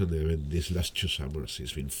kids, and I mean, these last 2 summers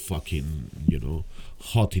it's been fucking,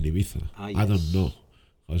 hot in Ibiza. Yes. I don't know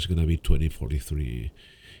how it's gonna be 2043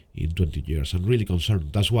 in 20 years. I'm really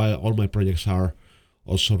concerned. That's why all my projects are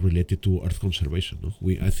also related to earth conservation. No?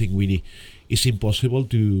 I think it's impossible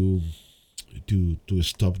to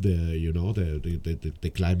stop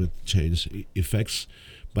the climate change effects,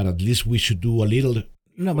 but at least we should do a little.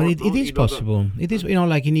 No, but it is possible. It is,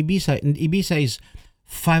 like in Ibiza. Ibiza is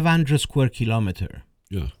 500 square kilometer.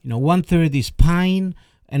 Yeah. 1/3 is pine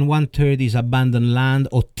and 1/3 is abandoned land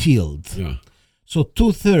or tilled. Yeah. So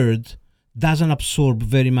 2/3 doesn't absorb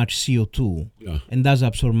very much CO2 and doesn't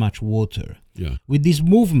absorb much water. Yeah. With this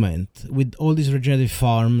movement, with all these regenerative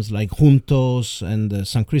farms like Juntos and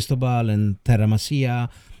San Cristobal and Terra Masia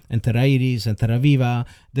and Terra Iris and Terra Viva,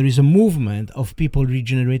 there is a movement of people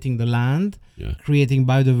regenerating the land, creating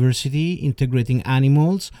biodiversity, integrating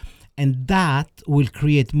animals, and that will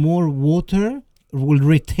create more water, will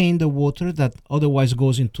retain the water that otherwise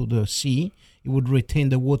goes into the sea. It would retain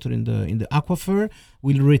the water in the aquifer,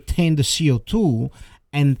 will retain the CO2,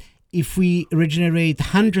 and if we regenerate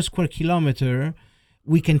 100 square kilometer,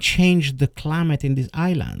 we can change the climate in this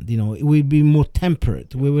island. It will be more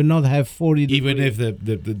temperate. We will not have 40 even degrees.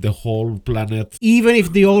 if the whole planet. Even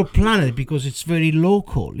if the whole planet, because it's very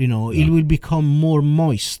local, it will become more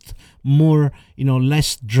moist, more,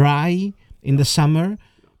 less dry in the summer,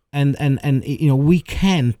 and we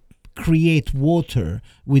can create water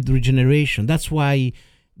with regeneration. That's why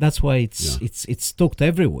it's talked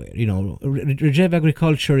everywhere. Regenerative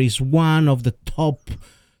agriculture is one of the top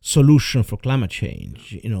solution for climate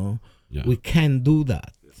change. We can do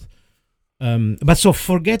that. But so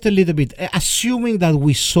forget a little bit, assuming that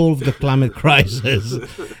we solve the climate crisis,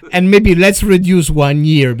 and maybe let's reduce 1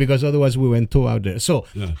 year, because otherwise we went too out there. So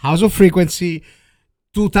House of Frequency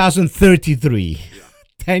 2033,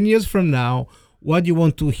 10 years from now, what do you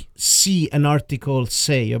want to see an article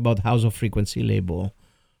say about House of Frequency label?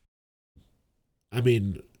 I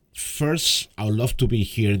mean, first, I would love to be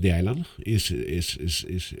here in the island. Is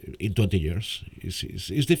in 20 years.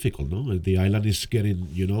 It's difficult, no? The island is getting,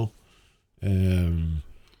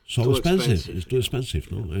 so Too expensive. expensive. It's too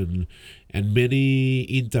expensive, no? And many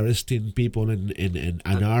interesting people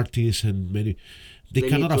and artists and many they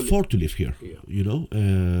cannot afford to live here,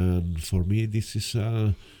 And for me, this is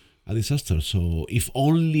a disaster. So if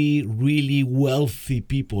only really wealthy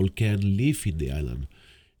people can live in the island.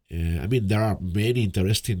 I mean, there are many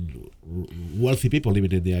interesting, wealthy people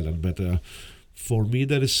living in the island, but for me,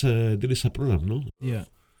 there is a problem, no? Yeah.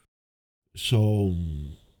 So,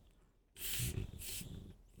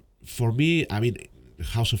 for me, I mean,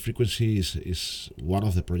 House of Frequency is one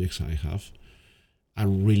of the projects I have,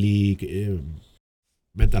 and really,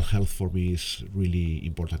 mental health for me is really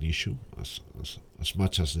important issue as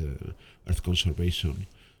much as the earth conservation.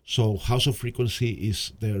 So, House of Frequency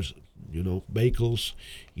is there's vehicles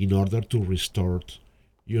in order to restore,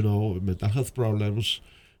 mental health problems,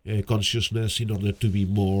 consciousness in order to be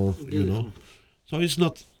more, So it's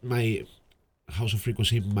not my House of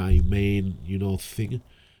Frequency, my main, thing.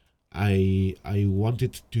 I want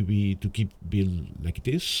it to keep being like it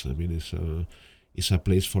is. I mean, it's a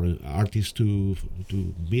place for artists to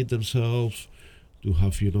meet themselves, to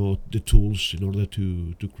have, the tools in order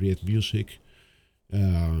to create music.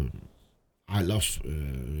 I love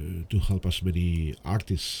to help as many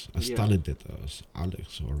artists, as talented as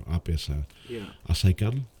Alex or Ape as I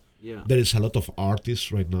can. Yeah. There is a lot of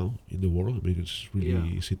artists right now in the world. I mean, it's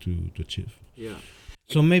really easy to achieve. Yeah.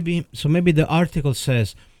 So maybe the article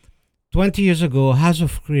says, 20 years ago, House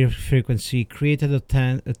of Frequency created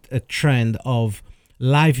a trend of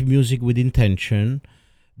live music with intention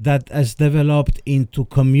that has developed into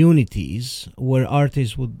communities where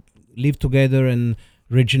artists would live together and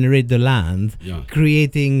regenerate the land,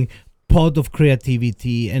 creating pod of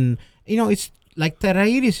creativity. And, it's like Terra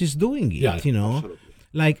Iris is doing it, Absolutely.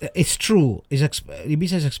 Like, it's true,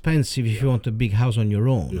 Ibiza is expensive if you want a big house on your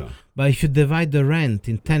own. Yeah. But if you divide the rent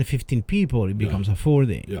in 10, 15 people, it becomes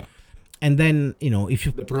affording. Yeah. And then, if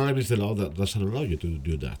you... The problem is the law that doesn't allow you to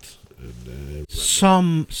do that. And,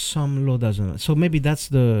 some law doesn't. So maybe that's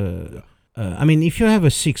the... I mean, if you have a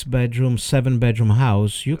 6-bedroom, 7-bedroom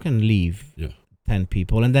house, you can leave 10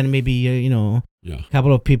 people. And then maybe, a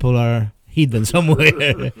couple of people are hidden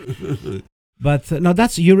somewhere. But no,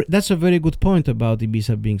 that's a very good point about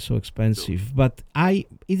Ibiza being so expensive. But it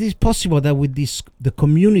is possible that with the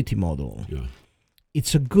community model,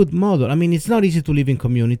 it's a good model. I mean, it's not easy to live in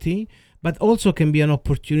community, but also can be an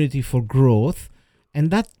opportunity for growth.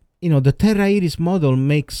 And that the Terra Iris model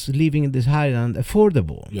makes living in this island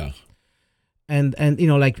affordable. Yeah. And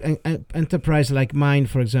like an enterprise like mine,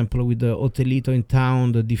 for example, with the Hotelito in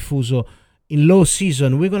town, the Diffuso, in low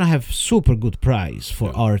season, we're going to have super good price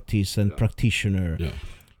for artists and practitioner.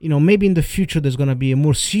 Yeah. Maybe in the future there's going to be a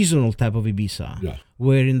more seasonal type of Ibiza,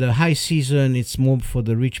 where in the high season it's more for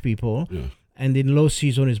the rich people, and in low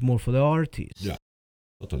season it's more for the artists. Yeah,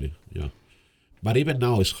 totally, yeah. But even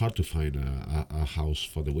now it's hard to find a house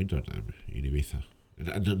for the winter time in Ibiza.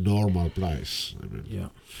 At a normal price.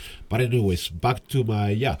 But anyways, back to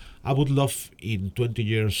my I would love in 20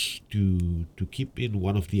 years to keep in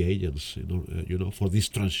one of the agents, for this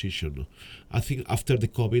transition. I think after the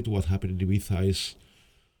COVID, what happened in Ibiza is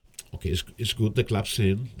it's good, the clubs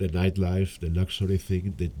in, the nightlife, the luxury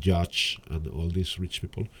thing, the judge and all these rich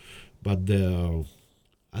people, but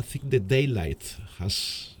I think the daylight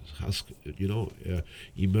has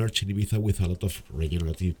emerged in Ibiza with a lot of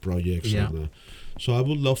regenerative projects. And, so I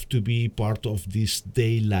would love to be part of this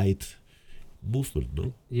daylight movement,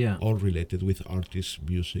 no? Yeah. All related with artists,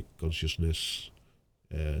 music, consciousness,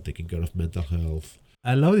 taking care of mental health.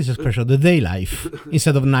 I love this expression, the day life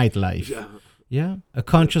instead of nightlife. Yeah. Yeah, a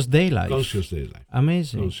conscious day life. Conscious day life.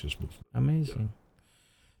 Amazing. Conscious movement. Amazing.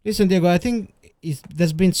 Listen, Diego, I think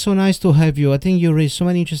that's been so nice to have you. I think you raised so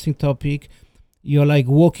many interesting topics. You're like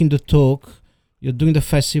walking the talk. You're doing the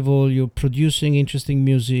festival. You're producing interesting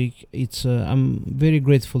music. I'm very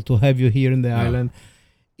grateful to have you here in the island.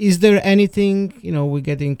 Is there anything, we're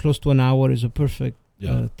getting close to an hour. Is a perfect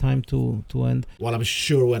time to end. Well, I'm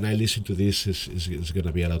sure when I listen to this, it's going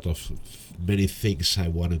to be a lot of many things I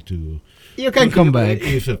wanted to. You can come back.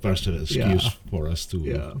 If a personal excuse for us to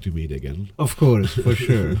meet again. Of course, for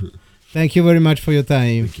sure. Thank you very much for your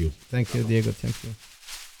time. Thank you. Thank you, Diego. Thank you.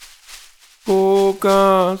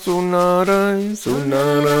 Koka sunarai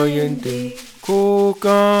sunarayenti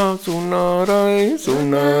Koka sunarai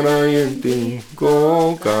sunarayenti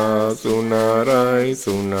Koka sunarai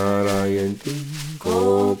sunarayenti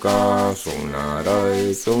Koka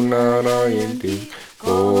sunarai sunarayenti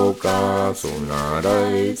Koka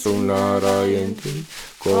sunarai sunarayenti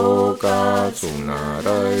Koka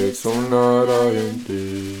sunarai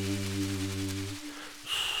sunarayenti